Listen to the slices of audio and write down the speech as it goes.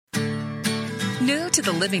New to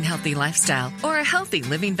the living healthy lifestyle or a healthy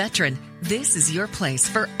living veteran, this is your place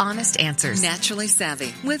for honest answers. Naturally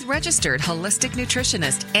Savvy with registered holistic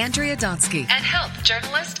nutritionist Andrea Donsky and health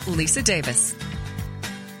journalist Lisa Davis.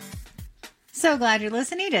 So glad you're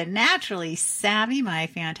listening to Naturally Savvy. My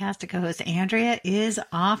fantastic co-host Andrea is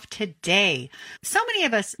off today. So many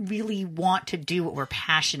of us really want to do what we're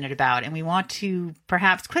passionate about, and we want to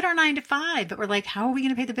perhaps quit our 9 to 5, but we're like, how are we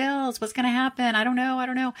going to pay the bills? What's going to happen? I don't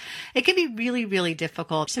know. It can be really, really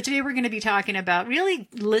difficult. So today we're going to be talking about really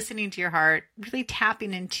listening to your heart, really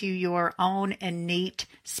tapping into your own innate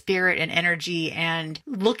spirit and energy, and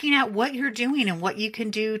looking at what you're doing and what you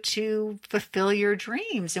can do to fulfill your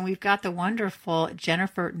dreams. And we've got the wonderful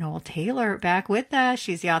Jennifer Noel-Taylor back with us.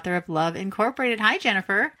 She's the author of Love Incorporated. Hi,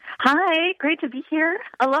 Jennifer. Hi, great to be here.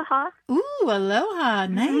 Aloha. Ooh, aloha.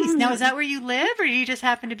 Nice. Now, is that where you live, or do you just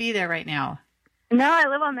happen to be there right now? No, I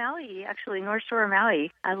live on Maui, actually, North Shore of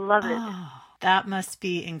Maui. I love it. Oh, that must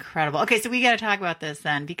be incredible. Okay, so we got to talk about this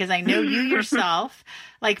then, because I know you yourself,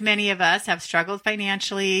 like many of us, have struggled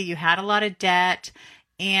financially. You had a lot of debt.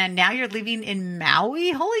 And now you're living in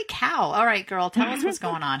Maui? Holy cow. All right, girl, tell us what's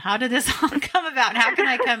going on. How did this all come about? And how can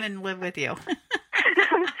I come and live with you?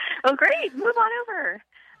 Oh, great. Move on over.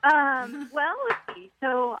 Well, let's see.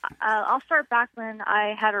 So I'll start back when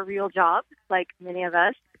I had a real job, like many of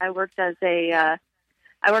us. I worked in a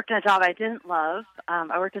job I didn't love.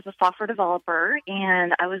 I worked as a software developer,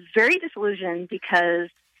 and I was very disillusioned because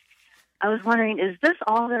I was wondering, is this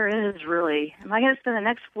all there is, really? Am I going to spend the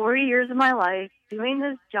next 40 years of my life doing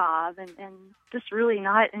this job and just really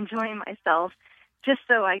not enjoying myself just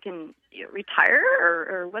so I can retire?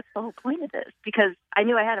 Or what's the whole point of this? Because I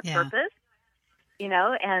knew I had a purpose,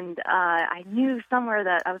 and I knew somewhere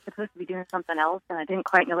that I was supposed to be doing something else, and I didn't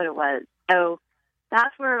quite know what it was. So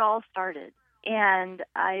that's where it all started. And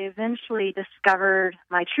I eventually discovered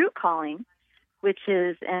my true calling, which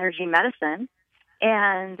is energy medicine.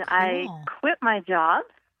 And I quit my job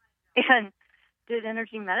and did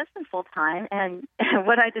energy medicine full time. And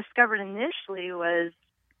what I discovered initially was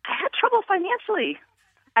I had trouble financially.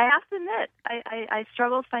 I have to admit, I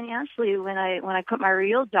struggled financially when I quit my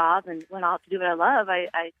real job and went out to do what I love.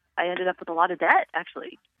 I ended up with a lot of debt,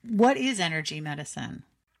 actually. What is energy medicine?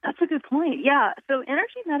 That's a good point. Yeah. So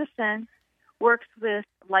energy medicine works with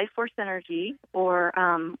life force energy, or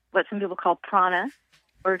what some people call prana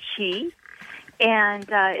or chi. And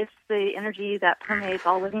it's the energy that permeates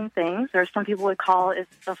all living things, or some people would call it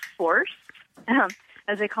the force,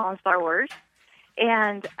 as they call in Star Wars.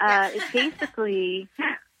 And it's basically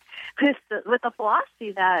with the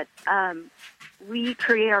philosophy that we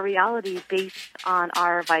create our reality based on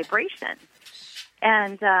our vibration.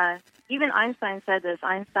 And even Einstein said this.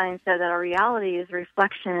 Einstein said that our reality is a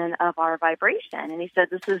reflection of our vibration. And he said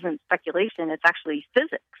this isn't speculation, it's actually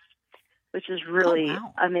physics, which is really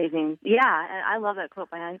amazing. Yeah, and I love that quote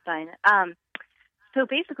by Einstein. So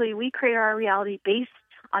basically, we create our reality based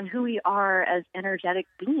on who we are as energetic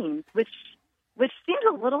beings, which seems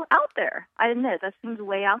a little out there. I admit, that seems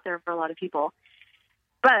way out there for a lot of people.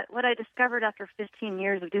 But what I discovered after 15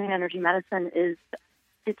 years of doing energy medicine is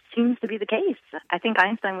it seems to be the case. I think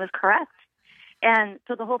Einstein was correct. And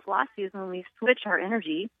so the whole philosophy is when we switch our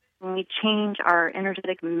energy, when we change our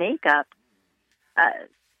energetic makeup,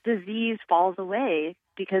 disease falls away,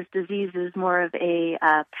 because disease is more of a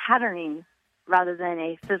patterning rather than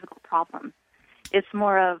a physical problem. It's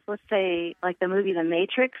more of, let's say, like the movie The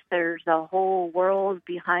Matrix, there's a whole world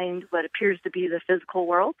behind what appears to be the physical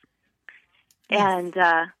world. Yes. And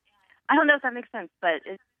I don't know if that makes sense, but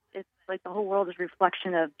it's like the whole world is a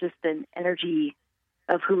reflection of just an energy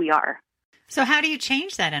of who we are. So how do you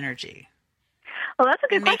change that energy? Well, that's a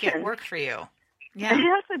good question. Make it work for you. Yeah,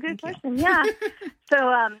 that's a good question. Yeah.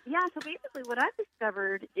 So basically what I've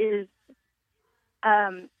discovered is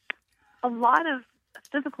a lot of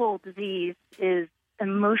physical disease is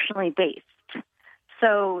emotionally based.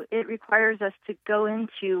 So it requires us to go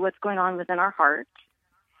into what's going on within our heart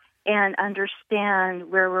and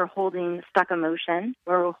understand where we're holding stuck emotion,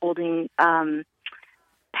 where we're holding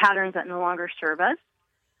patterns that no longer serve us,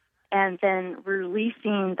 and then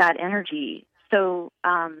releasing that energy. So,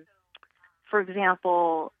 for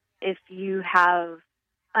example, if you have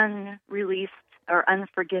unreleased or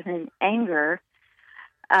unforgiven anger,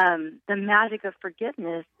 the magic of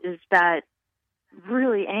forgiveness is that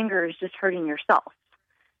really anger is just hurting yourself.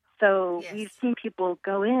 So we've seen people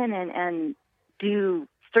go in and do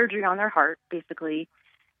surgery on their heart, basically,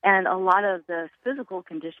 and a lot of the physical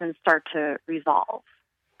conditions start to resolve.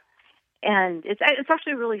 And it's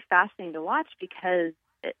actually really fascinating to watch, because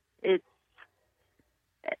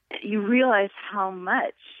you realize how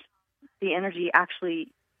much the energy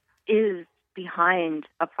actually is behind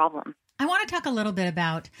a problem. I want to talk a little bit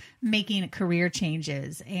about making career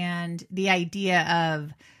changes and the idea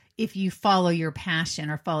of if you follow your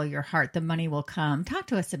passion or follow your heart, the money will come. Talk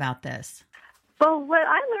to us about this. Well, what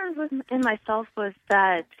I learned in myself was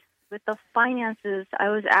that with the finances, I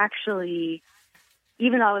was actually,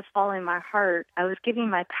 even though I was following my heart, I was giving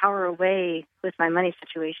my power away with my money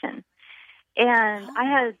situation. And I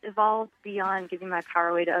had evolved beyond giving my power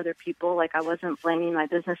away to other people. Like, I wasn't blaming my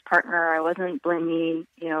business partner. I wasn't blaming,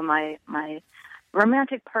 my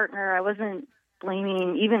romantic partner. I wasn't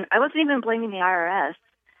even blaming the IRS.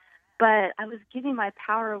 But I was giving my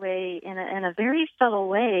power away in a very subtle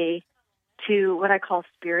way to what I call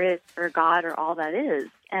spirit or God or all that is.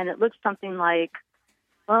 And it looks something like,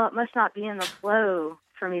 well, it must not be in the flow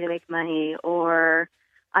for me to make money, or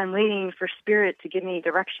I'm waiting for spirit to give me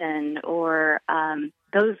direction, or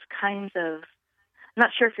those kinds of, I'm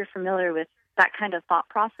not sure if you're familiar with that kind of thought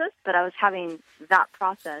process, but I was having that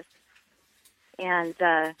process and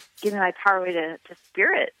giving my power away to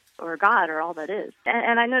spirit or God or all that is.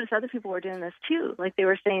 And I noticed other people were doing this too. Like, they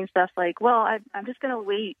were saying stuff like, well, I'm just going to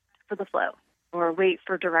wait for the flow or wait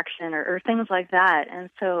for direction or things like that. And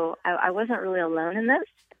so I wasn't really alone in this.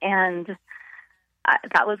 And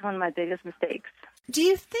that was one of my biggest mistakes. Do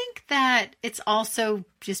you think that it's also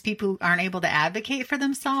just people who aren't able to advocate for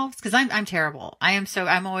themselves? Because I'm terrible. I'm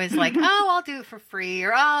always like, oh, I'll do it for free,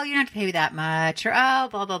 or, oh, you don't have to pay me that much, or, oh,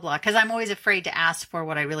 blah, blah, blah. Because I'm always afraid to ask for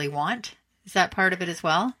what I really want. Is that part of it as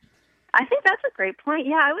well? I think that's a great point.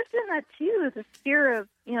 Yeah, I was doing that too. The fear of,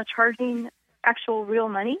 charging actual real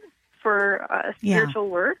money for spiritual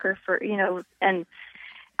work or for, and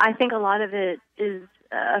I think a lot of it is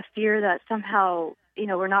a fear that somehow,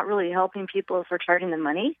 we're not really helping people if we're charging them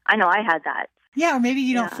money. I know I had that. Yeah, or maybe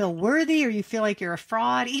you don't feel worthy, or you feel like you're a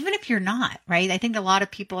fraud, even if you're not, right? I think a lot of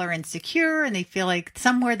people are insecure and they feel like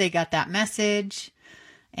somewhere they got that message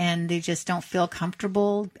and they just don't feel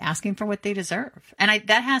comfortable asking for what they deserve. And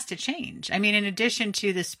that has to change. I mean, in addition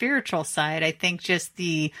to the spiritual side, I think just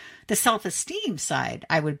the self-esteem side,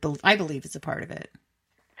 I believe is a part of it.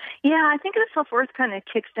 Yeah, I think the self-worth kind of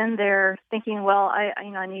kicks in there, thinking, well,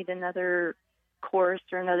 I need another course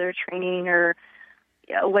or another training, or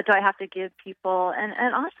what do I have to give people?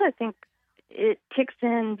 And also I think it kicks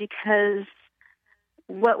in because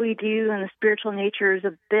what we do in the spiritual nature is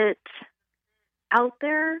a bit out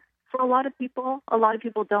there for a lot of people. A lot of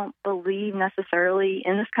people don't believe necessarily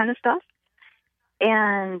in this kind of stuff.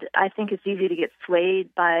 And I think it's easy to get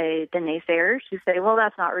swayed by the naysayers who say, well,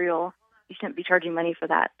 that's not real. You shouldn't be charging money for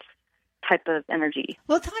that type of energy.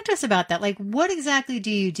 Well, talk to us about that. Like, what exactly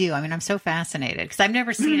do you do? I mean, I'm so fascinated because I've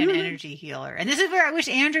never seen an energy healer. And this is where I wish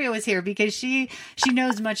Andrea was here, because she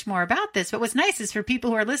knows much more about this. But what's nice is for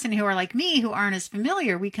people who are listening, who are like me, who aren't as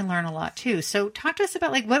familiar, we can learn a lot too. So talk to us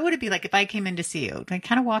about, like, what would it be like if I came in to see you?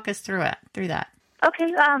 Kind of walk us through that. Okay.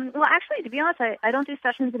 Well, actually, to be honest, I don't do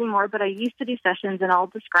sessions anymore, but I used to do sessions, and I'll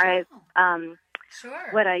describe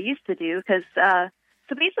what I used to do. Because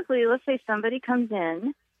so basically, let's say somebody comes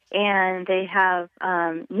in and they have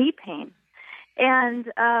knee pain. And,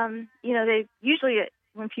 they usually,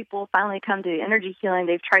 when people finally come to energy healing,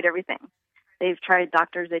 they've tried everything. They've tried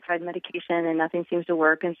doctors, they've tried medication, and nothing seems to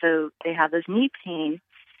work. And so they have this knee pain.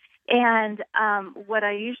 And what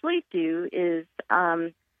I usually do is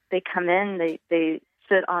they come in, they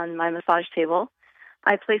sit on my massage table.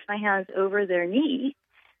 I place my hands over their knee,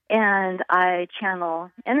 and I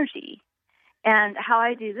channel energy. And how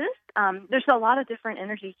I do this, there's a lot of different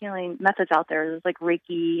energy healing methods out there. There's like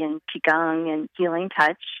Reiki and Qigong and healing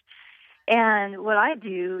touch. And what I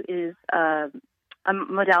do is a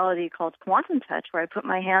modality called quantum touch, where I put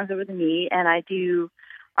my hands over the knee and I do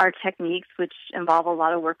our techniques, which involve a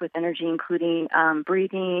lot of work with energy, including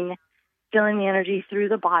breathing, feeling the energy through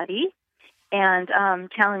the body, and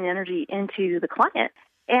channeling the energy into the client.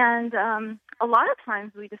 And a lot of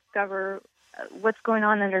times we discover what's going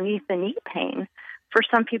on underneath the knee pain. For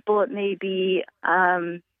some people, it may be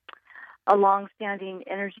a long-standing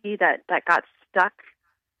energy that got stuck,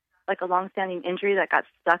 like a long-standing injury that got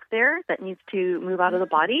stuck there that needs to move out of the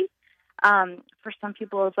body. For some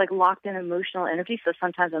people, it's like locked-in emotional energy, so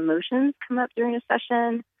sometimes emotions come up during a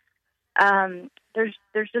session.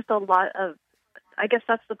 There's just a lot of, I guess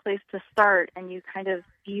that's the place to start, and you kind of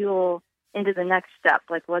feel into the next step,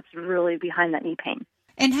 like what's really behind that knee pain.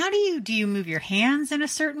 And how do you move your hands in a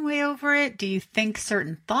certain way over it? Do you think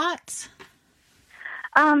certain thoughts?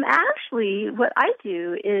 Actually, what I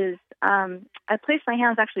do is I place my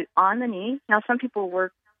hands actually on the knee. Now, some people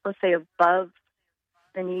work, let's say, above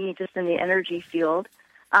the knee, just in the energy field.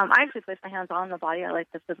 I actually place my hands on the body. I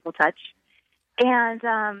like the physical touch. And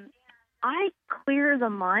I clear the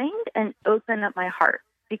mind and open up my heart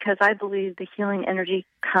because I believe the healing energy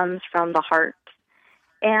comes from the heart.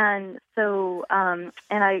 And so, and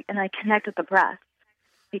I connect with the breath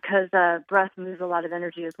because breath moves a lot of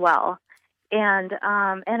energy as well. And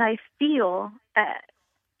I feel,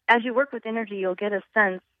 as you work with energy, you'll get a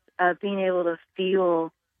sense of being able to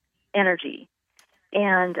feel energy.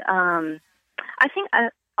 And I think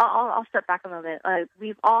I'll step back a little bit.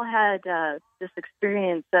 We've all had this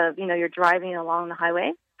experience of, you're driving along the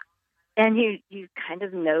highway, and you kind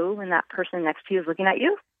of know when that person next to you is looking at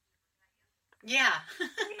you. Yeah.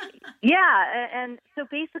 Yeah, and so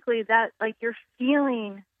basically that, like, you're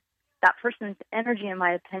feeling that person's energy, in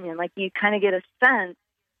my opinion. Like, you kind of get a sense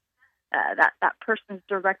that person's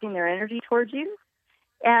directing their energy towards you.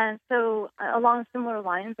 And so along similar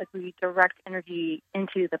lines, like, we direct energy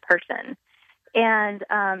into the person. And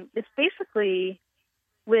it's basically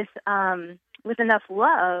with enough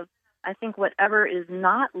love, I think whatever is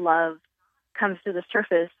not love comes to the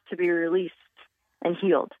surface to be released and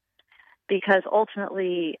healed. Because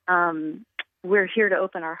ultimately, we're here to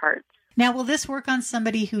open our hearts. Now, will this work on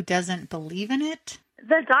somebody who doesn't believe in it?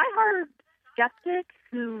 The diehard skeptic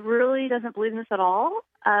who really doesn't believe in this at all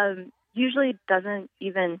usually doesn't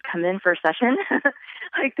even come in for a session.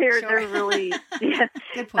 Like they're really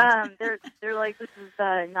Good point. They're like, this is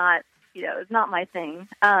not it's not my thing.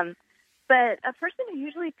 But a person who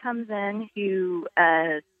usually comes in who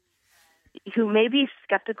may be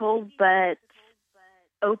skeptical but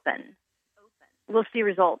open will see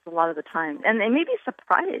results a lot of the time, and they may be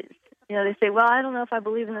surprised. They say, well, I don't know if I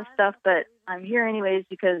believe in this stuff, but I'm here anyways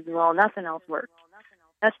because, well, nothing else works.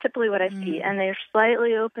 That's typically what I see. And they're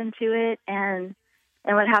slightly open to it. And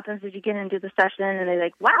what happens is you get into the session and they're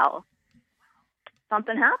like, wow,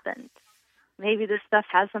 something happened. Maybe this stuff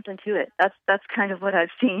has something to it. That's kind of what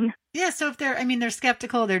I've seen. Yeah. So if they're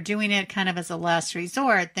skeptical, they're doing it kind of as a last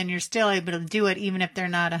resort, then you're still able to do it even if they're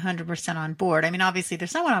not 100% on board. I mean, obviously they're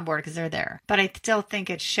somewhat on board because they're there, but I still think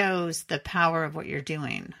it shows the power of what you're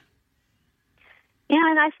doing. Yeah,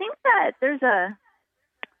 and I think that there's a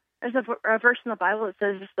verse in the Bible that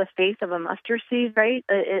says just the faith of a mustard seed, right?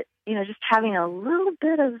 Just having a little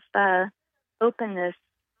bit of openness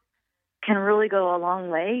can really go a long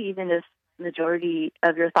way, even if the majority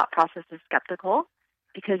of your thought process is skeptical,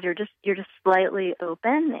 because you're just slightly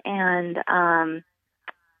open. And I've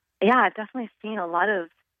definitely seen a lot of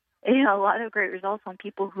great results on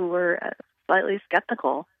people who were slightly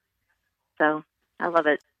skeptical. So I love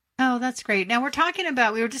it. Oh, that's great. Now we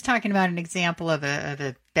were just talking about an example of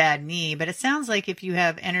a bad knee, but it sounds like if you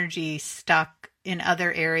have energy stuck in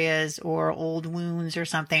other areas or old wounds or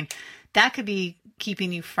something, that could be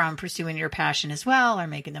keeping you from pursuing your passion as well, or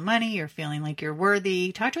making the money, or feeling like you're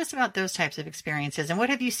worthy. Talk to us about those types of experiences. And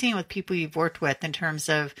what have you seen with people you've worked with in terms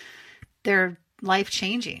of their life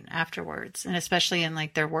changing afterwards, and especially in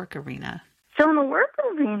like their work arena? So in the work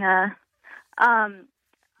arena, I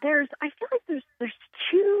feel like there's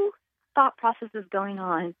two thought processes going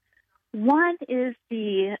on. One is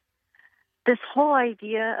this whole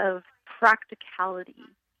idea of practicality.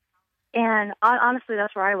 And honestly,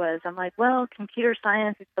 that's where I was. I'm like, well, computer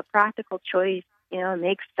science is the practical choice. It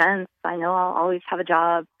makes sense. I know I'll always have a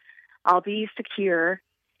job. I'll be secure.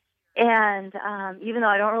 And even though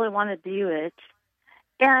I don't really want to do it.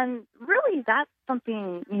 And really, that's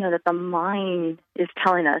something, that the mind is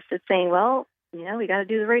telling us. It's saying, well, we got to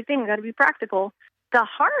do the right thing. We got to be practical. The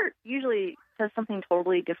heart usually says something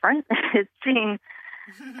totally different. It's saying,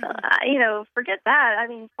 forget that. I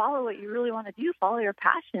mean, follow what you really want to do. Follow your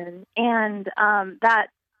passion. And that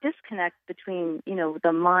disconnect between,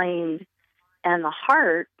 the mind and the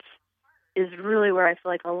heart is really where I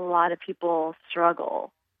feel like a lot of people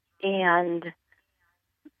struggle. And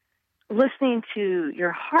listening to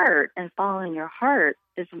your heart and following your heart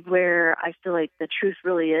is where I feel like the truth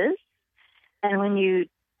really is. And when you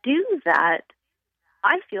do that,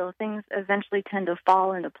 I feel things eventually tend to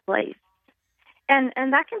fall into place. And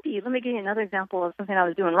that can be, let me give you another example of something I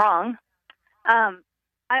was doing wrong. I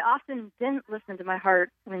often didn't listen to my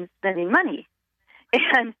heart when spending money.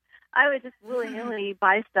 And I would just willy-nilly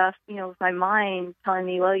buy stuff, with my mind telling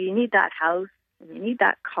me, well, you need that house, and you need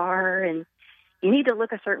that car, and you need to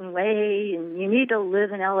look a certain way, and you need to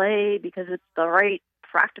live in LA because it's the right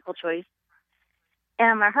practical choice.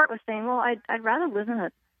 And my heart was saying, well, I'd rather live in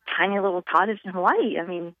a tiny little cottage in Hawaii. I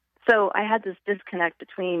mean, so I had this disconnect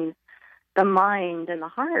between the mind and the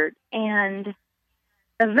heart. And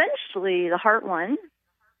eventually the heart won.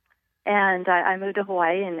 And I moved to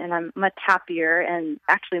Hawaii, and I'm much happier. And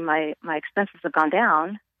actually my expenses have gone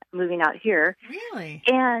down moving out here. Really?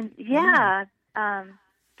 And because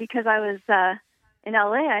I was in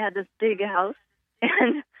LA, I had this big house,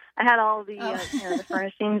 and I had all the the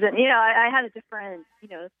furnishings, and I had a different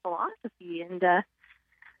philosophy, and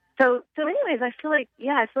so anyways, I feel like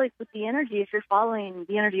with the energy, if you're following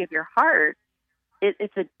the energy of your heart,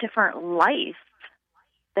 it's a different life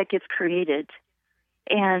that gets created,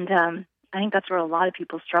 and I think that's where a lot of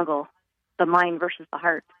people struggle: the mind versus the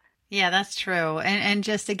heart. Yeah, that's true. And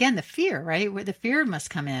just, again, the fear, right? Where the fear must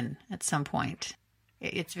come in at some point.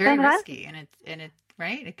 It's very risky, and it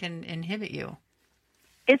right? It can inhibit you.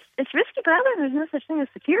 It's risky, but I learned there's no such thing as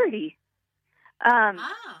security. Good point.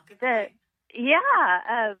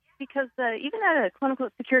 Because even at a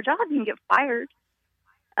quote-unquote secure job, you can get fired.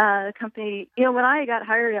 The company, when I got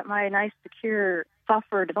hired at my nice, secure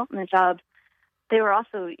software development job, they were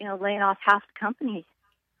also, laying off half the company.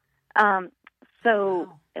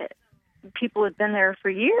 People had been there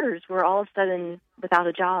for years were all of a sudden without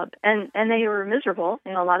a job, and they were miserable.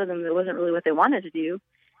 A lot of them, it wasn't really what they wanted to do.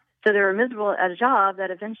 So they were miserable at a job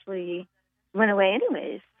that eventually went away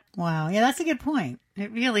anyways. Wow. Yeah, that's a good point.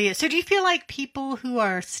 It really is. So do you feel like people who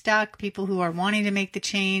are stuck, people who are wanting to make the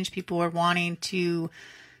change, people who are wanting to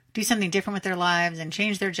do something different with their lives and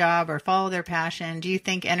change their job or follow their passion, do you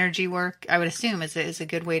think energy work, I would assume, is a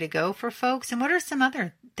good way to go for folks? And what are some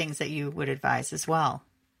other things that you would advise as well?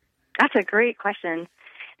 That's a great question.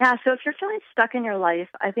 Yeah, so if you're feeling stuck in your life,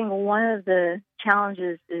 I think one of the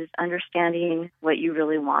challenges is understanding what you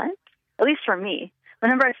really want. At least for me,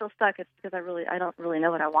 whenever I feel stuck, it's because I don't really know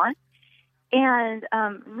what I want. And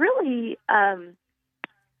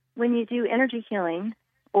when you do energy healing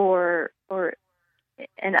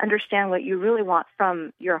and understand what you really want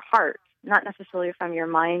from your heart, not necessarily from your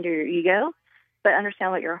mind or your ego, but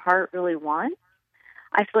understand what your heart really wants,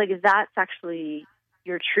 I feel like that's actually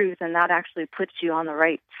your truth, and that actually puts you on the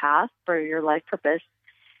right path for your life purpose.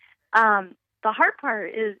 The hard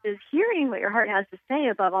part is hearing what your heart has to say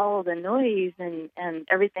above all of the noise and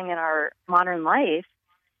everything in our modern life.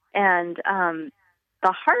 And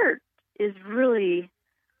the heart is really,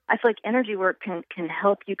 I feel like energy work can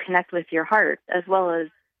help you connect with your heart, as well as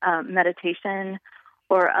meditation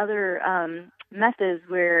or other methods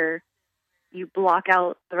where you block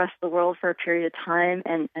out the rest of the world for a period of time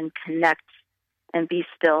and connect and be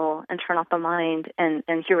still and turn off the mind and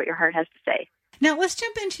hear what your heart has to say. Now, let's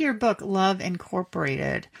jump into your book, Love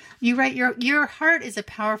Incorporated. You write, your heart is a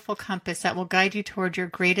powerful compass that will guide you toward your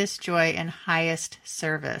greatest joy and highest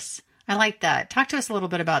service. I like that. Talk to us a little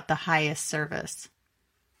bit about the highest service.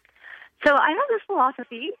 So I have this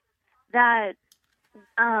philosophy that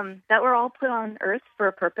we're all put on earth for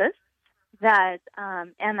a purpose, and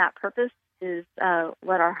that purpose is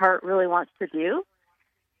what our heart really wants to do.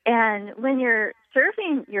 And when you're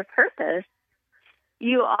serving your purpose,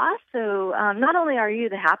 you also, not only are you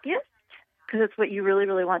the happiest, because it's what you really,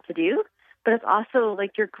 really want to do, but it's also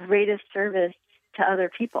like your greatest service to other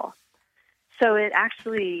people. So it's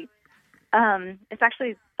actually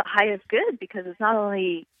the highest good, because it's not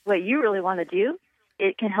only what you really want to do,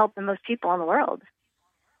 it can help the most people in the world.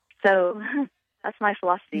 So that's my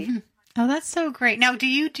philosophy. Mm-hmm. Oh, that's so great. Now,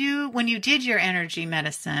 when you did your energy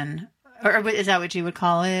medicine, or is that what you would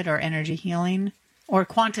call it, or energy healing, or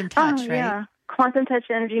quantum touch, right? Yeah. Quantum touch,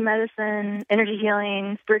 energy medicine, energy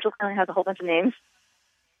healing, spiritual healing has a whole bunch of names.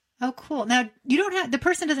 Oh, cool. Now, the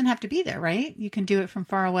person doesn't have to be there, right? You can do it from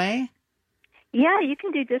far away? Yeah, you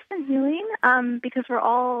can do distant healing because we're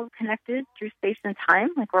all connected through space and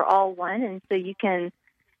time. Like, we're all one, and so you can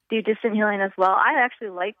do distant healing as well. I actually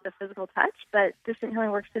like the physical touch, but distant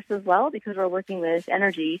healing works just as well because we're working with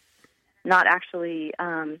energy, not actually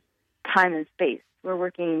time and space. We're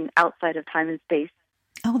working outside of time and space.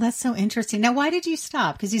 Oh, that's so interesting. Now, why did you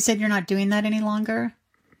stop? Because you said you're not doing that any longer?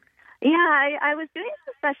 Yeah, I was doing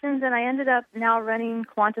some sessions, and I ended up now running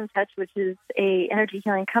Quantum Touch, which is a energy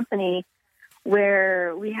healing company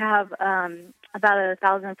where we have about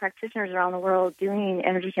 1,000 practitioners around the world doing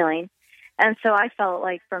energy healing. And so I felt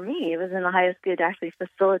like, for me, it was in the highest good to actually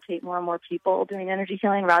facilitate more and more people doing energy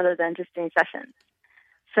healing rather than just doing sessions.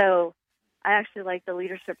 So I actually like the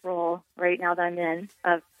leadership role right now that I'm in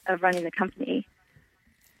of running the company.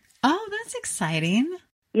 Oh, that's exciting.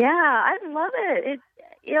 Yeah, I love it.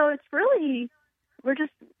 It's really,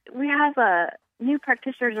 we have new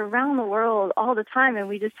practitioners around the world all the time, and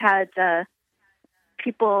we just had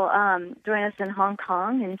people join us in Hong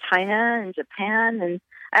Kong and China and Japan, and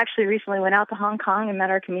I actually recently went out to Hong Kong and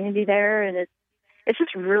met our community there, and it's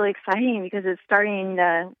just really exciting because it's starting,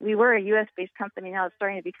 we were a U.S.-based company, now it's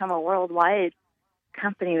starting to become a worldwide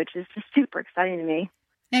company, which is just super exciting to me.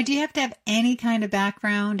 Now, do you have to have any kind of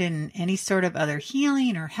background in any sort of other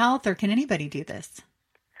healing or health, or can anybody do this?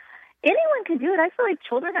 Anyone can do it. I feel like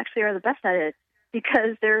children actually are the best at it.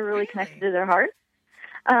 because they're really connected to their heart.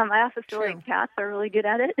 I also feel True. like cats are really good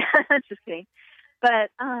at it. Just kidding.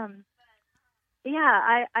 But,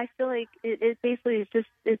 yeah, I feel like it basically is just,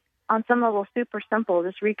 it's on some level super simple,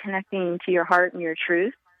 just reconnecting to your heart and your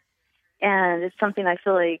truth. And it's something I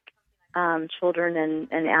feel like children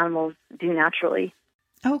and animals do naturally.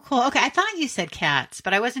 Oh, cool. Okay, I thought you said cats,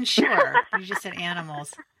 but I wasn't sure. You just said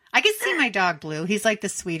animals. I can see my dog Blue. He's like the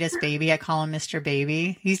sweetest baby. I call him Mr.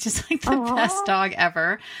 Baby. He's just like the best dog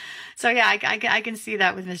ever. So yeah, I can see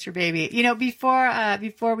that with Mr. Baby. You know,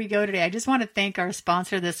 before we go today, I just want to thank our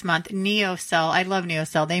sponsor this month, NeoCell. I love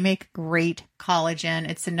NeoCell. They make great collagen.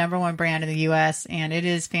 It's the #1 brand in the U.S. and it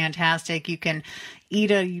is fantastic. You can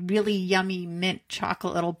eat a really yummy mint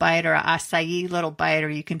chocolate little bite or acai little bite, or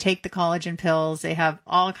you can take the collagen pills. They have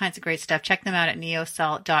all kinds of great stuff. Check them out at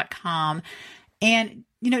neocell.com. And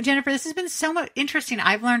you know, Jennifer, this has been so much interesting.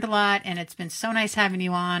 I've learned a lot, and it's been so nice having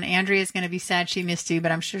you on. Andrea's going to be sad she missed you,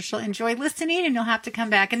 but I'm sure she'll enjoy listening, and you'll have to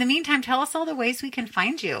come back. In the meantime, tell us all the ways we can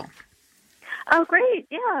find you. Oh, great.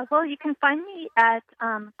 Yeah. Well, you can find me at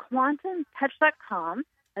quantumtouch.com.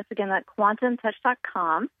 That's, again, at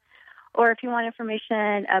quantumtouch.com. Or if you want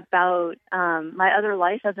information about my other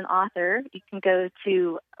life as an author, you can go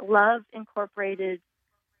to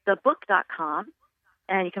loveincorporatedthebook.com.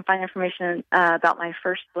 And you can find information about my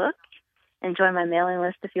first book and join my mailing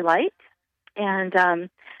list if you like. And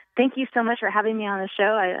thank you so much for having me on the show.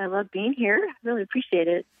 I love being here. I really appreciate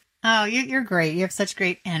it. Oh, you're great. You have such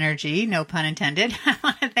great energy. No pun intended. I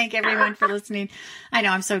want to thank everyone for listening. I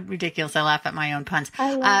know I'm so ridiculous. I laugh at my own puns.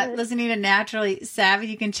 Listening to Naturally Savvy.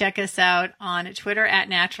 You can check us out on Twitter at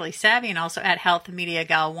Naturally Savvy and also at Health Media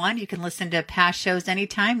Gal 1. You can listen to past shows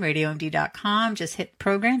anytime, RadioMD.com. Just hit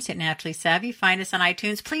programs, hit Naturally Savvy. Find us on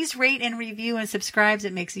iTunes. Please rate and review and subscribe.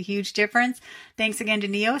 It makes a huge difference. Thanks again to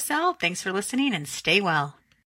NeoCell. Thanks for listening and stay well.